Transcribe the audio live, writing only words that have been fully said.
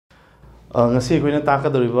ngasi koina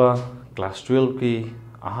takadoriba class 12 ki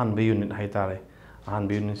ahanba unit haitare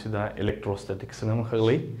ahanba unit sida electrostatics nam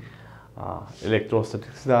khaglei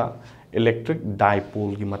electrostatics da electric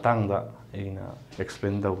dipole ki matang da ina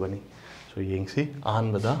explain dawgani so yengsi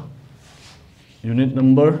ahanba da unit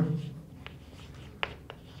number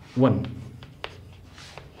 1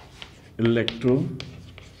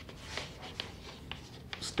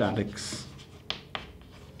 electrostatics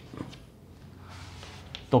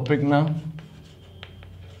topic na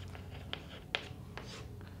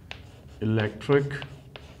electric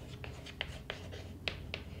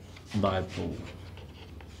dipole.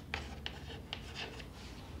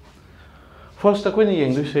 First ako ni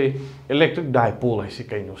yang say electric dipole ay si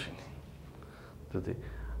kaino sin. Tadi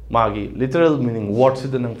magi literal meaning what si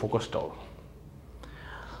danang focus to.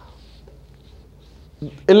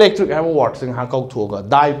 Electric have a what sing ha kau thuga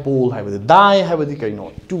dipole have the di have the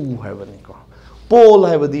kaino two have ni ko. Pole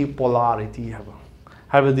have the polarity have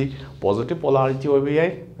the positive polarity over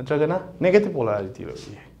here, negative polarity over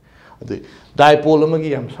here. The dipole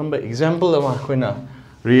amagi am some example of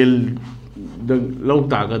real the low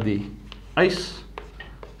tagadi ice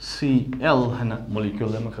Cl hana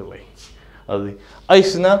molecule amakalay. The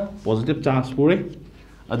ice na positive charge pure,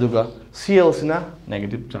 aduga Cl sina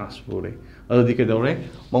negative charge pure. The kadore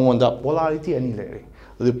mangwanda polarity any layer.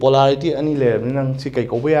 The polarity any layer nang si kay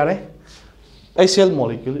kobayare. ICL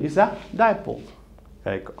molecule is a dipole.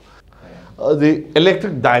 The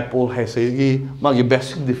electric dipole has a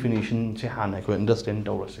basic definition. Understand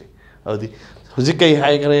the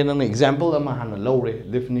an example of low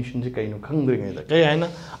definition.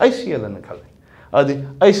 ICL and the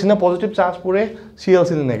ice in a positive charge pure, CL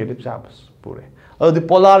in a negative charge pure. The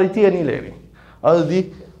polarity any layer. The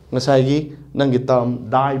Nasagi Nangitam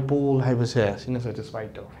dipole have a in a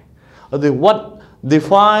satisfied the what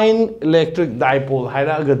define electric dipole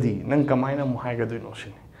hairagadi nang kamay na mo hairagadi no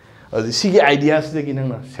sin the sige ideas de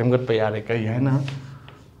ginang semgat payare kay hana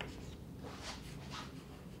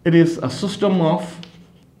it is a system of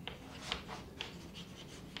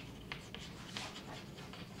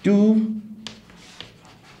two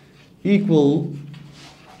equal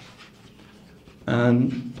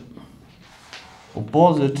and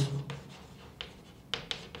opposite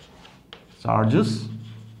charges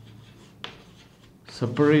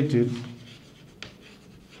separated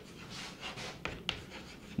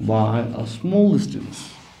by a small distance.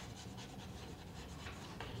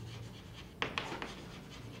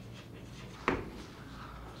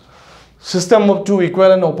 System of two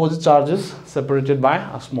equal and opposite charges separated by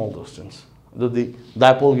a small distance. The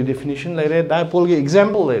dipole ki definition lai re, dipole ki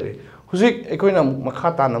example lai re. Husik ekoi na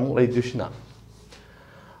makhata na mu lai dushna.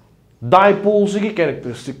 Dipole si ki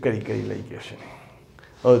characteristic kari lai kyesini.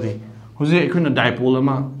 Adi Huse ekuna dipole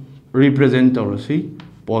ama represent orasi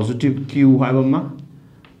positive q haibama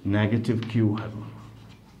negative q haibama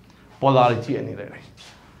polarity any there.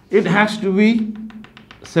 It has to be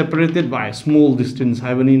separated by a small distance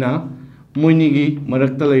haibani na moinigi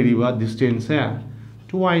marakta lairiba distance hai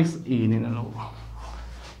twice in a low.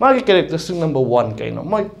 Magi characteristic number 1 kaino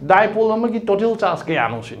my dipole ama ki total charge kaya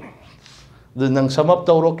no sin. The nang sum up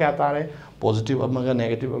tawro kya tare positive amaga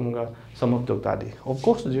negative amaga sum up tawtadi of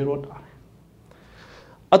course zero ta.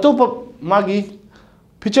 Atopa magi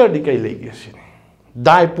picture di kai legi asini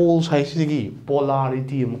dipoles hai sigi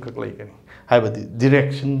polarity amakak legani haibadi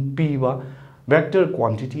direction p ba vector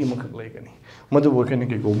quantity amakak legani madu wakane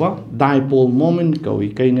ke goba dipole moment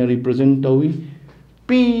kawi kaina represent tawi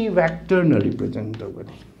p vector na represent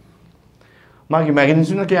tawani magi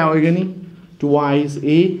magnitude na kya hoigani twice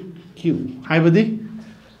a q haibadi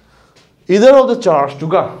either of the charge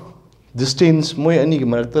tuga distance moy ani ki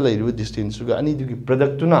marakta lairu distance ga ani du ki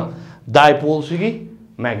product tuna dipole sigi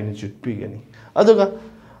magnitude p gani aduga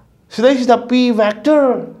sidai sida p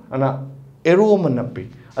vector ana arrow man p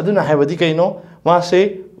aduna haibadi kaino ma say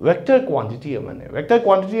vector quantity amane vector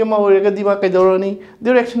quantity ama orega di ma kaidorani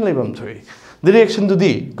direction lebam thoi direction du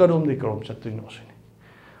di karom chattu no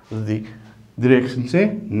sini the direction se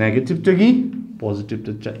negative tagi positive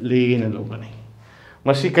to chatle na logani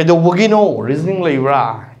masi kaidobagi no reasoning leibra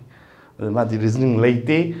the reasoning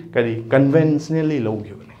laite kari conventionally low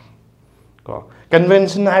given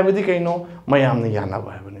convention haibadi kaino mayam na yana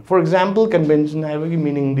ba habani for example convention haibagi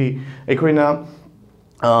meaning di ekoina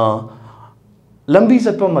lambi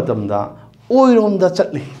satpa matamda oirom da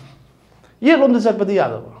chatli ye rom da chatpadi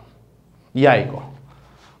yada ba yai ko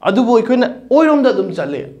adubo ekoina oirom da dum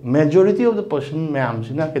chatle majority of the person mayam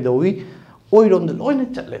sina kedawi oirom da loina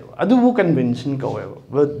chatle adubo convention ko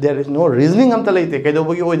but there is no reasoning am talaite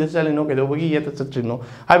kedobogi oida chale no kedobogi yeta chatrino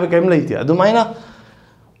haiba kaim laite adumaina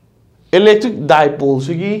electric dipole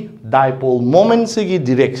sigi dipole moment sigi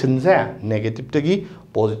direction se negative tagi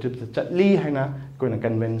positive ta chatli haina koina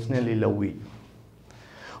conventionally lawi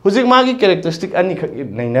hujik magi characteristic ani khak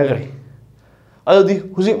nei nagre adi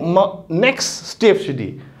hujik next step sidi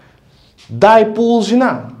dipole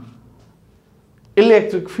sina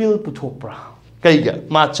electric field puthopra kaiga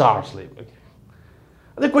ma charge le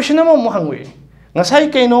adi question ama mo hangwe ngasai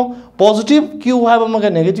kaino positive q haba maga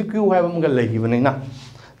negative q haba maga leibani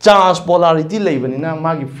charge polarity leibani na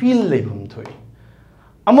magi field leibam thoi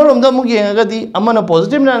amarom da mugi ngadi amana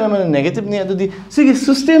positive na amana negative ni adudi sigi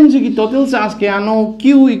system sigi total charge ke ano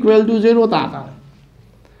q equal to 0 ta ta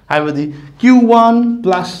habadi q1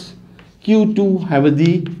 plus q2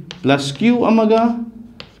 habadi plus q amaga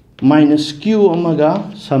minus q amaga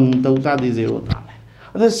sum tau ta di 0 ta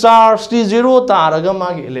adu charge di 0 ta raga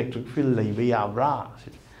magi electric field leiba yabra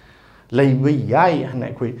leiba yai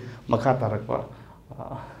hana koi makha tarakpa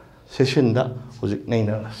session da hujik nei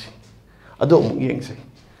na rasi ado mu yeng se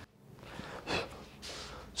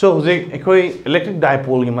so hujik ekoi electric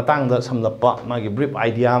dipole gi matang da samlappa magi brief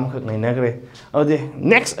idea am khak nei na gre ade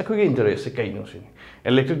next ekoi gi interest se kai no sin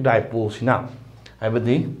electric dipole sina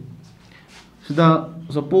habadi sida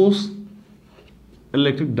suppose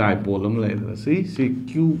electric dipole am lai da see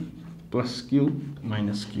q plus q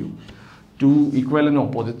minus q two equal and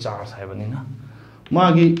opposite charge habani na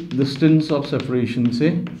magi distance of separation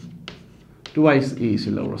se twice a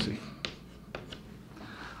se lawrasi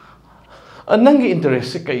nangi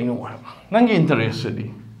interest se kaino nangi interest di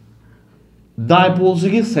dipole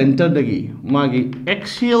se center dagi magi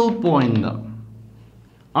axial point da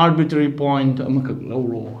arbitrary point amakak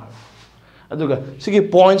lawro aduga sigi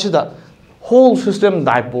point da whole system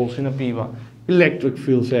dipole sina piba electric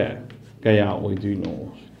field se kaya oiduino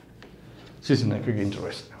sisina kig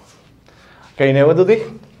interest kaya what do they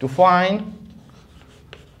to find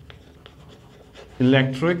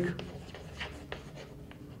electric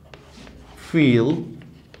field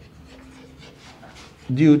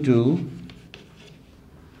due to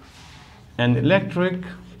an electric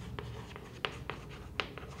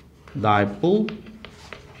dipole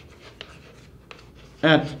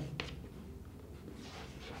at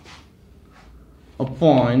a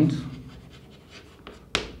point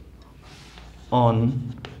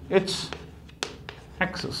on its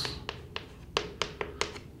axis.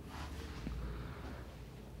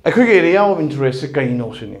 A quick area of interest is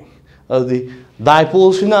the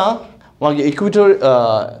dipole sina magi equator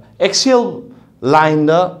axial line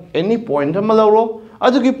da any point malawro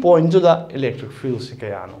adugi point to the electric field se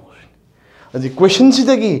kayano the question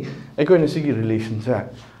sidagi ekoi sigi relation sa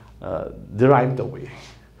derived away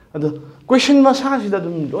adu question masa sida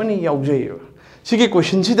dum doni yaujay sigi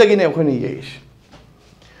question sidagi ne ekoi ni yes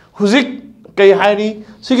huzik kay hairi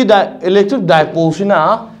sigi electric dipole sina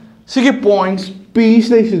sigi points p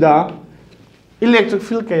sida electric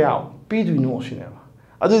field kaya p do no sina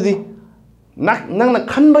adudi nang na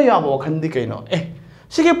khanba yabo khandi kaino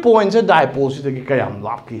sige points a dipole sidagi kayam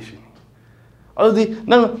lap ki sin adudi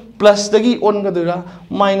nang plus dagi on gadura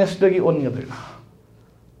minus dagi on gadura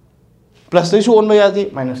plus dagi on ba yadi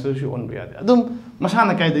minus dagi on ba yadi adum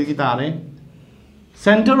masana kai dagi tare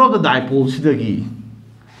center of the dipole sidagi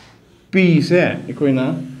p se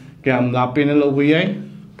ikoina kayam lap pe na lo ba yai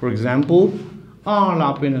for example r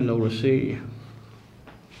lap pe na lo se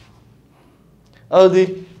the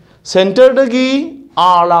center dagi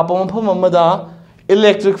r la pam amada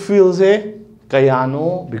electric field se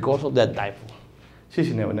kayano because of that dipole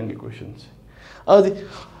sisi ne nangi questions the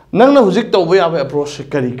nang na hujik tawba ya approach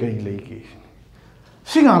kari kari leiki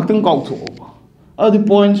singa tang kau tho the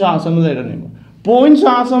point cha sam le ra ne point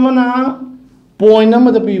cha sam na point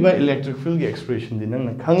amada pi by electric field ge expression din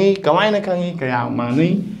nang khangi kamai na khangi kaya mani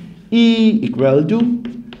e equal to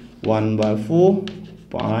 1 by 4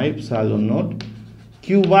 pi epsilon naught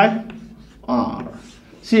q by r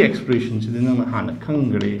see expression se din na hana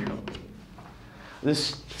khangre this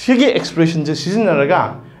sigi expression je sizinaraga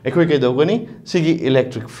ekoi ke dogani sigi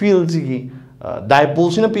electric field sigi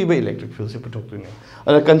dipole sina pi by electric field se patok tu ne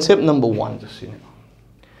ada concept number 1 je sine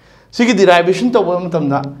sigi derivation to ba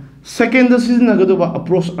matamda second the sizinaga do ba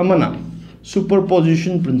approach amana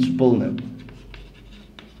superposition principle ne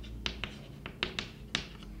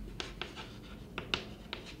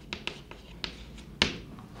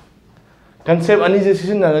concept ani je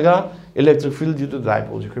sizinaraga electric field due to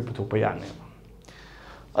dipole je koi patok pa ya ne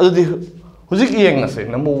adudi hujik yeng na se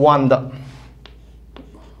number 1 da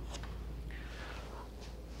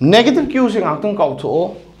negative q se ngaktung kau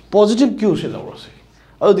tho positive q se lo se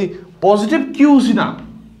adudi positive q sina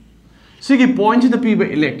sigi point the p by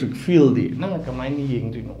electric field di nang kamai ni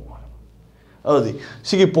yeng du no adudi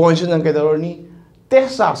sigi point se nang kai da ni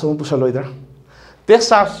test charge amu pusaloidra test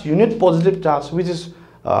charge unit positive charge which is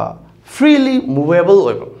freely movable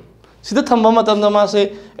oiba sida thamba matamda ma se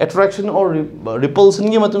attraction or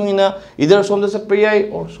repulsion gi matungina either somda chatpa yai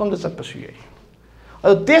or somda chatpa su yai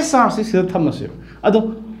ado test charge sida thamase ado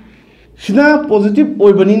sida positive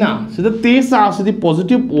oibanina sida test charge di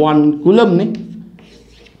positive 1 coulomb ni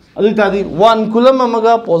adu tadi 1 coulomb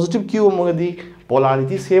amaga positive q amaga di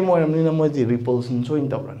polarity same oiramnina mo di repulsion join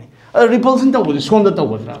tawrani repulsion tawbodi somda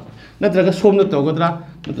tawgadra natraga somda tawgadra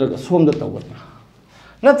natraga somda tawgadra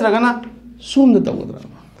natraga na somda tawgadra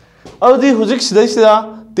adi hujik sida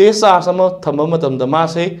test charge ama thamba matamda ma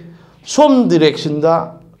se som direction da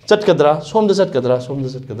chatkadra somda natraga somda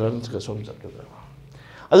chatkadra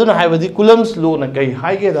aduna haibadi coulomb's law na kai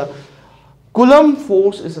haige da coulomb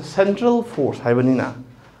force is a central force haibanina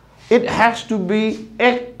it has to be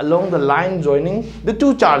act along the line joining the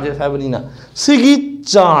two charges haibanina sigi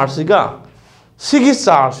charge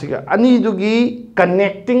ani dugi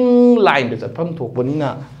connecting line da chatpham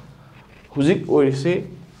thokbanina hujik oise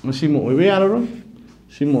masimo oibe yararo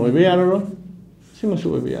simo oibe yararo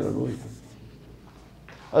simasu oibe yararo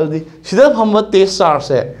adi sida phamba test charge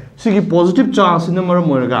se sigi positive charge in maram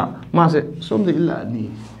moraga ma se somde illa ni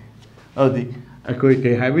adi akoi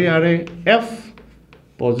kai haibe yare f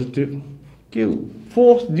positive q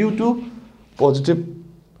force due to positive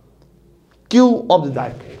q of the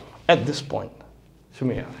dipole at this point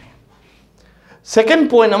sumi yare second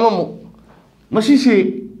point amamu masi se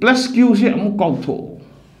plus q se amu kautho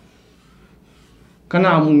kana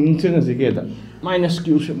amu nincheng se ke da minus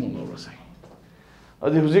q se mu lo sai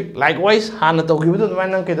adi hujik likewise hana tawgibudu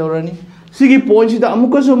nang ke dorani sigi point sida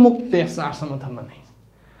amuka so muk test charge sama thamani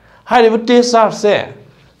haribu test charge se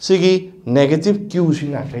sigi negative q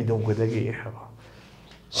sina kai dogdagi haba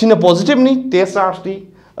sina positive ni test charge ti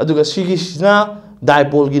aduga sigi sina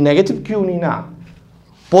dipole gi negative q ni na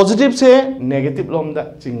positive se negative lomda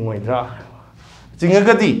chingmoidra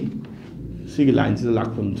chingagadi sigi line sida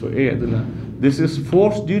lakhum so aduna this is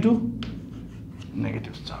force due to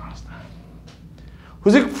negative charge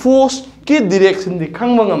hujik force ki direction di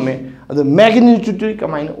khangba ngame adu magnitude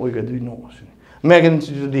kamaina oigadino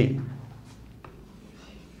magnitude di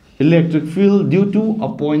electric field due to a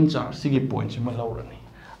point charge sigi point ma lawrani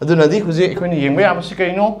aduna di hujik ekhoina yengba yaba si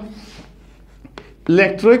kaino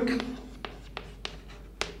electric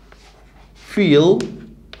field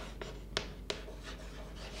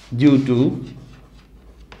due to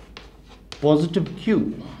positive q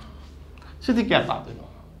sidi kya taatino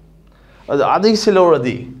adi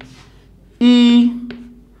siloradi E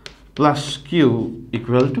plus Q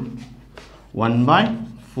equal to 1 by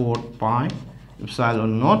 4 pi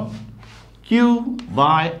epsilon naught Q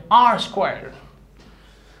by R squared.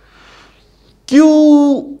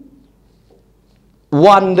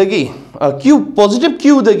 Q1 dagi Q positive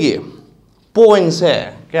Q dagi point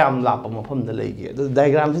se kayam lapa mafam da legi the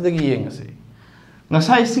diagram se dagi yengase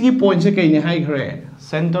ngasai sigi point se kay ni hai khare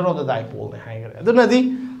center of the dipole ni hai khare aduna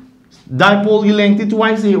di dipole की length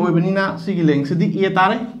twice a oibanina sigi length di a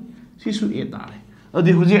tare sisu a tare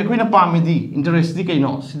adi huji akoina pamidi interest di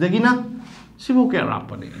kaino sidagina sibu ke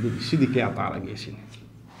rapane adi sidi ke atara ge sin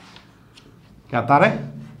kya tare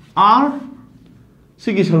r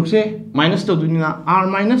sigi saruk se minus to dunina r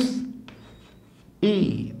minus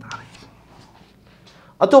e tare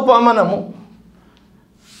atopa amana mo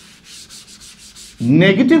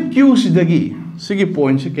negative q sidagi sigi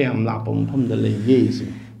point se ke am lapam pham da le ye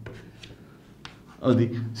sin adi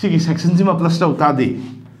sigi section sima plus ta utadi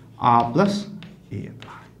r plus a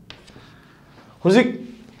hujik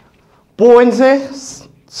point se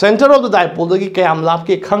center of the dipole dagi kayam lap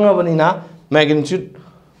ke khangabani na magnitude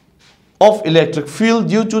of electric field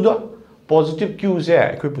due to the positive q se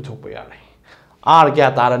koi puthok pa yare r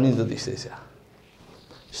kya tarani do dise se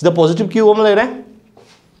sida positive q am lere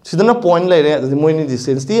sida na point lere adi moini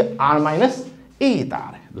distance ti r minus a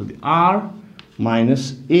tare adi r minus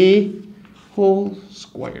a whole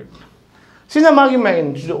squared. Sina magi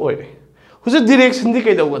magnitude oire. Who's a direction di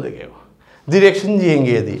kaya wada gaya? Direction di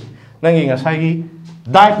yenge di. Nangi nga sagi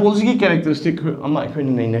dipole ki characteristic ama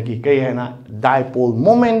ikhoina nahi na ki kaya na dipole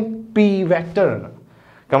moment p vector na.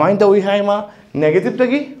 Kamain ta ui hai ma negative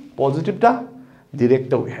tagi positive ta direct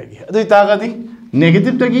ta ui hai gi. Adu itaga di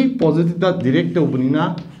negative tagi positive ta direct ta ubuni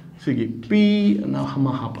na sigi p na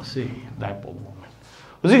hama hapa se dipole moment.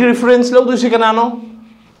 Who's a reference lau du si kanano?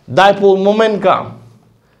 Dipole moment ka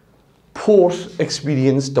force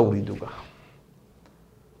experience tawri duga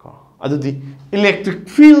adu di electric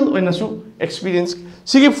field oina su experience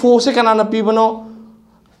sigi force se kana na pibano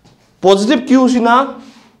positive q sina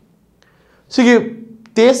sigi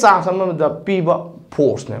te sa sama da piba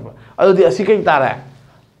force never. Adu asi kai tara.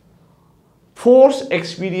 Force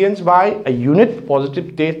experienced by a unit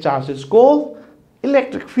positive state charge is called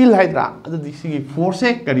electric field hydra. Adu disi force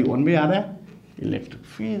kari on be yara electric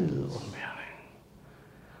field on be yara.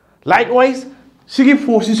 Likewise, sigi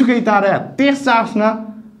force isu kai tara test charge na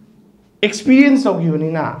experience of you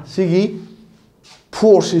na sigi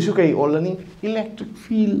force isu kai olani electric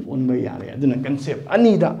field on be yara. Adu na concept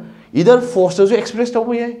anida either force does expressed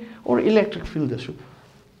away or electric field does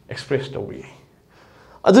expressed away.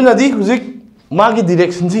 Adu na di huzik magi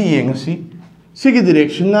direction si yeng sigi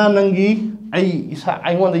direction na nangi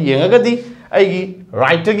I want the yeng agadi ai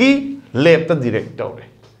right agi left the direct away.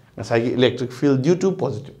 Nasagi electric field due to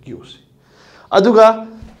positive Qs. Aduga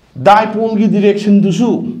dipole gi direction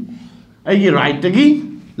dusu ai right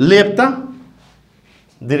agi left the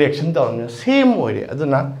direction down same way.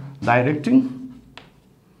 Aduna directing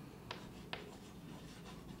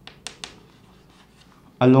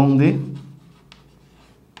along the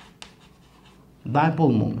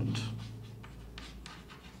dipole moment.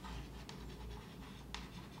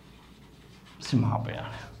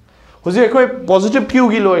 Positive Q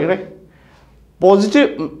ki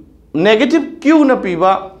positive negative Q na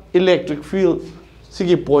piba electric field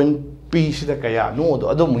sigi point P sida kaya no do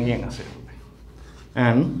ado muyeng ase.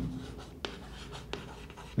 And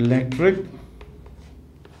electric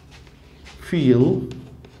field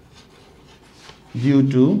due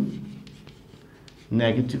to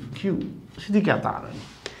negative Q. Sidi kya tar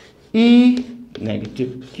E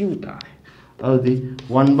negative Q tar. Adi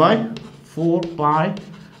 1 by 4 pi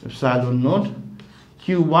epsilon naught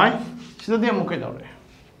Q by sida de mo kai dore.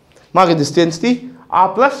 Mage distance ti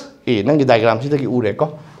R plus A nangi diagram sida ki ure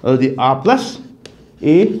ko. Adi R plus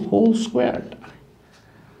A whole square.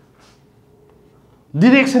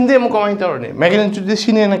 Direction de mo kamai dore. Magnitude de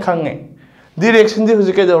sine na khange. Direction de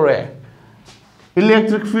huji kai dore.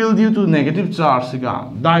 Electric field due to negative charge siga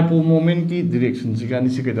dipole moment ki direction siga ni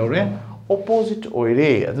siga dore opposite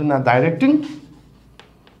oire aduna directing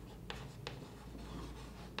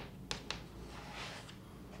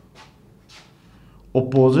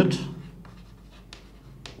opposite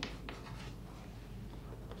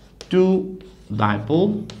to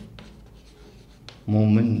dipole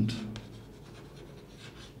moment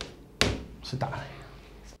sita.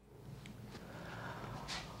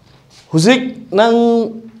 Huzik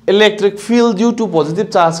nang electric field due to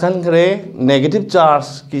positive charge kan kare negative charge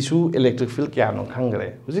kisu electric field kya no khang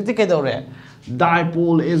kare huzik ti kai dore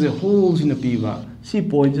dipole as a whole in a piva see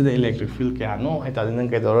point the electric field kya no ai ta nang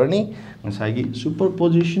kai dore ni ngasai gi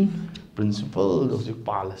superposition principle huzik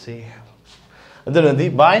pal ase adana di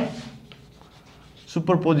by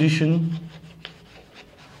superposition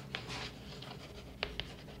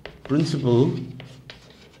principle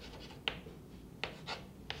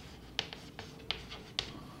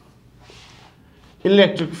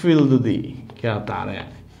electric field di kya ata raha hai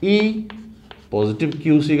E positive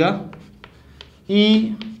Q siga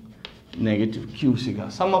E negative Q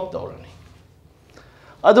siga sum up taurani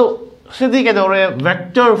ado sidi ke dore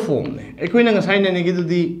vector form ne ekoina ngasai ne gi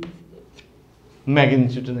di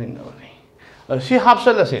magnitude ne no si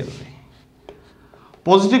hapsal ase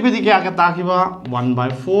positive di kya ka ta ki ba 1 by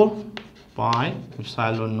 4 pi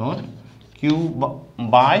epsilon naught Q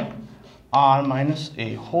by R minus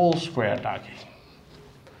A whole square ta ki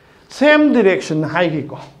same direction high ki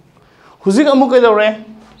ko huzik amu kai dore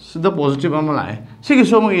sida positive am lai sigi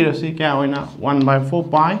so mu ira si kya hoina 1 by 4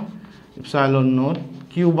 pi epsilon naught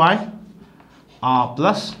Q by R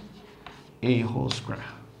plus A whole square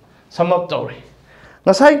sum up dore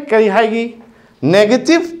ngasai kari hai gi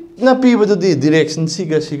negative na pi ba di direction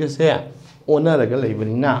siga se ona raga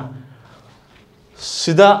leibani na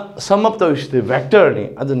sida sum up dore sida vector ni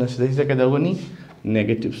aduna sida ka dawani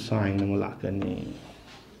negative sign na mulakani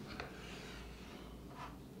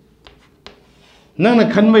nana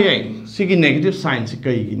khanba yai sigi negative sign si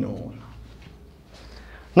kai gi no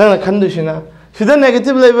nana khandu sina sida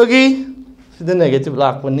negative leibagi sida negative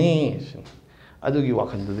lakpani adugi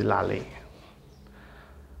wakhan du di lale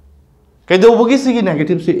kai do bagi sigi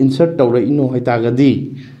negative se insert tawra ino haita gadi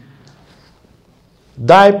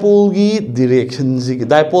dipole gi direction siga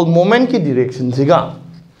dipole moment ki direction siga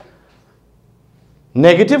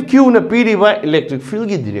negative Q na piri ba electric field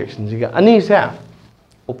ki direction siga ani sa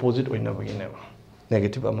opposite oina bagi ne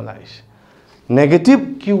negative amalize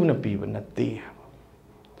negative Q na pi ba natte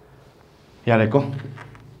yare ko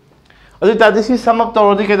adu ta disi sum up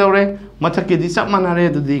tawra di ke dore mathak ki di chap manare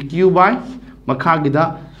du di Q by makha gi da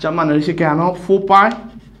chap manare si kya no 4 pi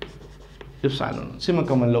epsilon sima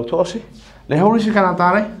kaman lo thosi le hori si kana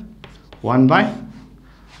tare 1 by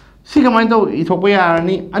सी कमाइन तो इथोक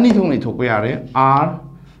यारनी अनि थोंग इथोक यारे r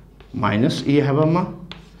minus a have ma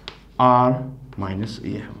r minus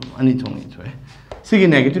a have ani thong इथोए सी की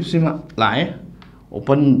negative सीमा लाए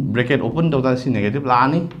open bracket open तौता सी negative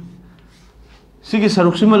लानी सी की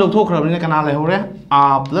सरुक सीमा लौथोखराबनी कना लेहौरे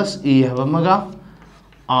r plus a have मगा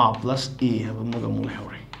r plus a have मगा मु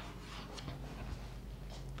लेहौरे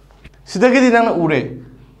सिदा के दिना उरे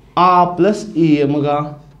r plus a मगा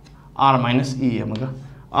r minus a मगा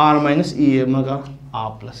r minus e मगा r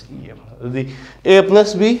plus e मगा a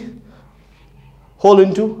plus b whole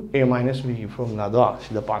into a minus b formula do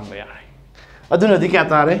sida pan ba yare aduna di kya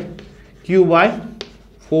tare q by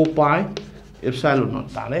 4 pi epsilon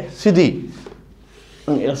naught tare sidi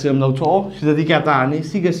ang LCM lo cho sida di kya tare ni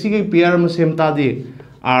siga pair ma sem ta di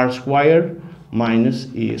r square minus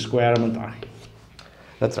a square ma tare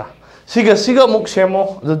natra siga muk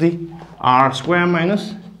semo adudi r square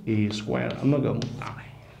minus a square amaga muk tare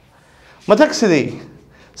mathak sidi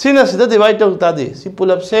sina sida divide to ta di si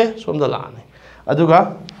pull up se som da la ni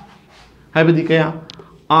aduga haibadi kaya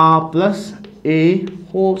r plus a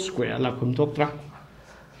whole square la khum toktra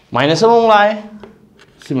minus among lai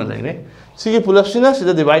sima lai re sigi pull up sina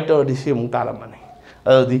sida divide to di si mung tara mani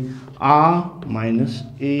adudi r minus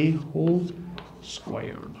a whole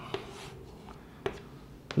square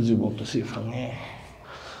huji bok to si phange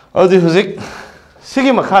adudi huzik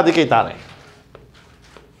sigi makha di kai tare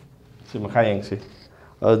si makha yang si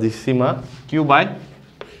adudi sima q by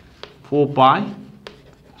 4 pi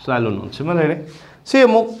epsilon naught sima lai re si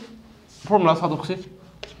amuk formula sadok se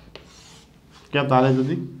kya tare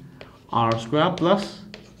jodi r square plus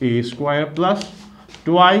a square plus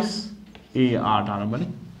twice a r tara bani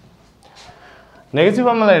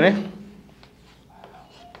negative am lai re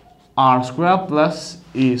r square plus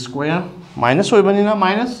a square minus hoy bani na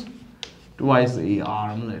minus twice a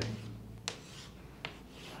r am lai re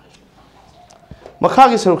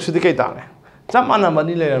makha ki saruk se dikai tare chap mana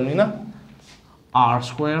bani lai ramni na r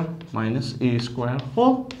square minus a square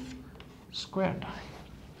whole square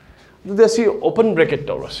tare this is open bracket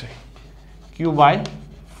to rase q by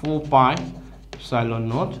 4 pi epsilon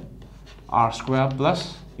naught r square plus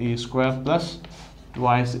a square plus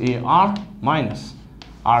twice a r minus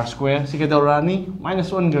r square si ke dorani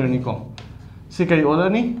minus 1 garni ko si kai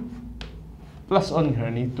olani plus 1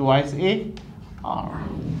 garni twice a r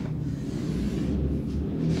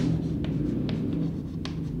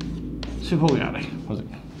सिफो यारे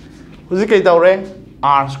हुजी कई तौरे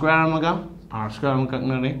r square मगा r square मगा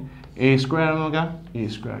नरे a square मगा a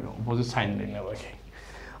square का opposite sign लेने वाले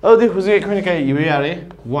अदि हुजी कोने कई इवे यारे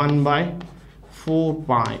 1 by 4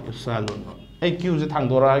 pi epsilon naught ai q से थांग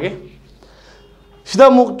दोरा आगे सिदा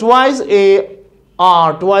मुक twice a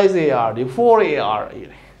r the 4 a r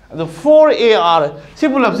the 4 a r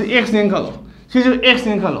simple अब से x ने खलो सी जो x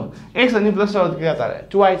ने खलो x अनि प्लस और क्या आता है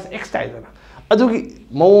twice x टाइप है अदुगी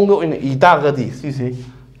मौंगो इन इता गदी सिसे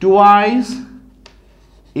twice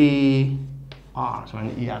a r so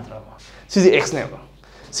ani यात्रा सिसे x ने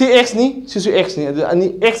सी x नि सिसु x नि अनि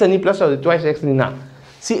x अनि प्लस और twice x नि ना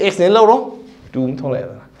सी x ने लौरो 2 म थोले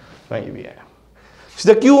दा बाइ बि या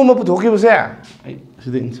सिदा q म पुथोकि बसे ai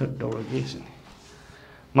सिदा इंसर्ट तौर के सिनि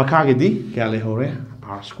मखा के दी क्या ले होरे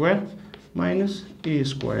r square minus a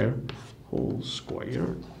square whole square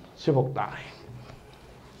से भोक्ता है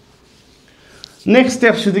next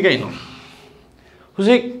step sudi kaino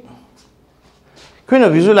huzik koina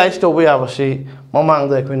visualize to ba yaba se mamang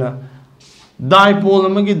da koina dipole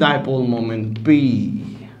amagi dipole moment p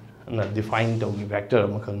na define to gi vector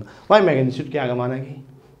amakang why magnitude kya ga mana ki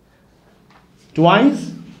twice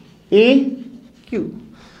a q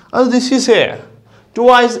as this is here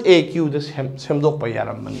twice a q this semdok pa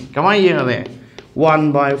yaram mani kamai ye ade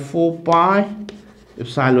 1 by 4 pi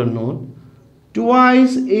epsilon naught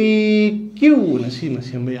twice a q na si ma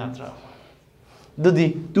semba yatra dadi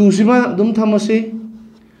tu sima dum thamase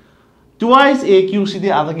twice a q si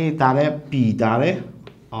de ada ki tare p tare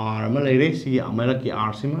r ma leire si amara ki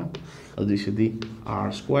r sima adi si di r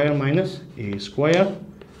square minus a square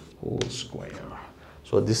whole square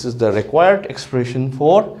so this is the required expression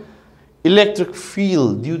for electric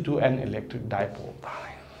field due to an electric dipole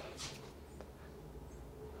tare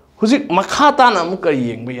huzik makhata na mu kari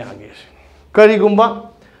yeng ba yage Karigumba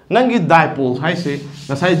nangi dipole hai se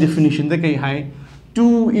nasai definition de kai hai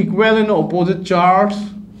two equal and opposite charges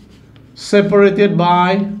separated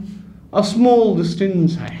by a small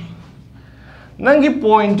distance hai nangi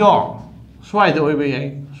point o swai de oi be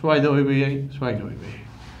swai de oi be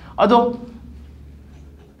ado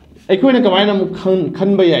ekoi na kamai na mu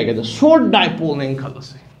khan ba yai ga short dipole neng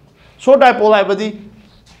khalase short dipole hai badi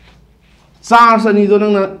charge ani do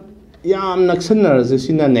nang na yam naksanarase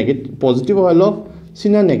sina negative positive hello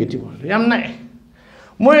sina negative yam na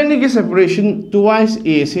moi ani ki separation twice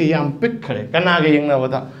a se yam pick khare kana ga yang na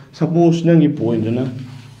bada suppose nang gi point na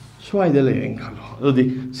swai de le eng khalo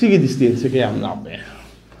odi sigi distance ke yam la be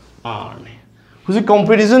r ne husi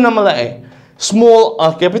comparison na mala small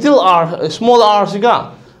capital R small r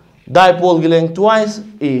siga dipole gi length twice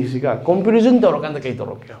a siga comparison tor kan da kai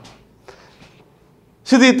tor kya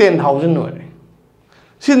sidi 10,000 no re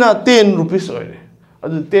sina 10 rupees oire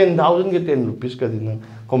adu 10,000 ke 10 rupees ka din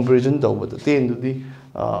comparison do ba 10 du di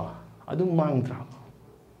adu mang tra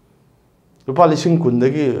rupa lising kun da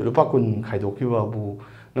gi rupa kun khai do ki ba bu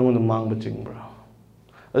nang mang ba ching bra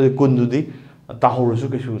adu kun du di ta ho su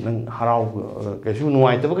ke su nang harau ke su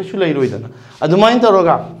nuai ta ba ke su lai roi da na adu main ta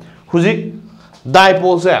roga huji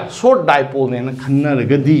dipole se short dipole ne na khanna ra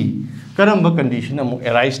ga di karam ba condition amuk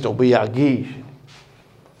arise to ba ya gi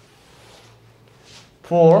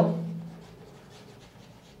for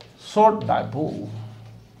short dipole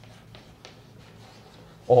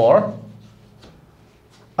or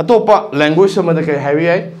atopa language samada kai heavy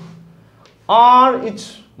ai r is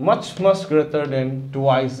much greater than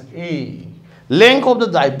twice a length of the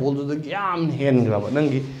dipole to the yam hen graba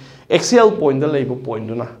nangi axial point da leiba point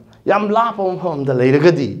duna yam la pom phom da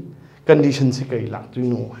leiraga di condition se kai lak tu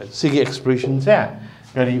no sigi expression se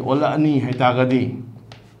gari ola ani haita ga di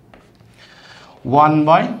 1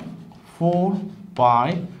 by 4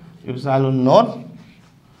 pi epsilon naught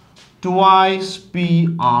twice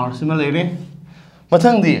PR similarly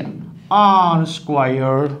mathang di R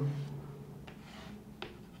square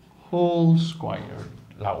whole square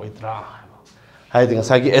lawitra hai ting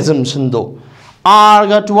sa ki assumption do R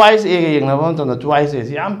ga twice a ga yang na bam to twice a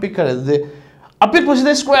yam pick kare de apik po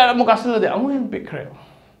sida square amu kasal de amu yan pick kare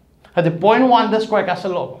ha de 0.1 the square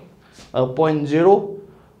kasal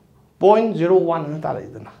 0.01 na ta lai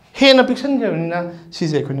dana he na pixel ga ni na si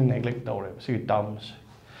se ko ni neglect do re si terms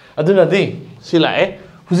aduna di sila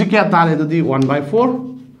huji kya ta le di 1 by 4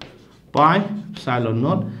 pi epsilon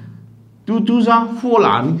naught 2 2 za 4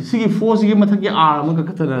 la ni sigi 4 sigi mathak ki r ma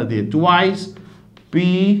ka thana di twice p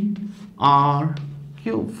r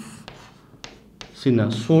cube sina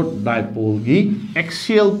short dipole gi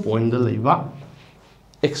axial point da leiba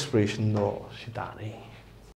expression do sitare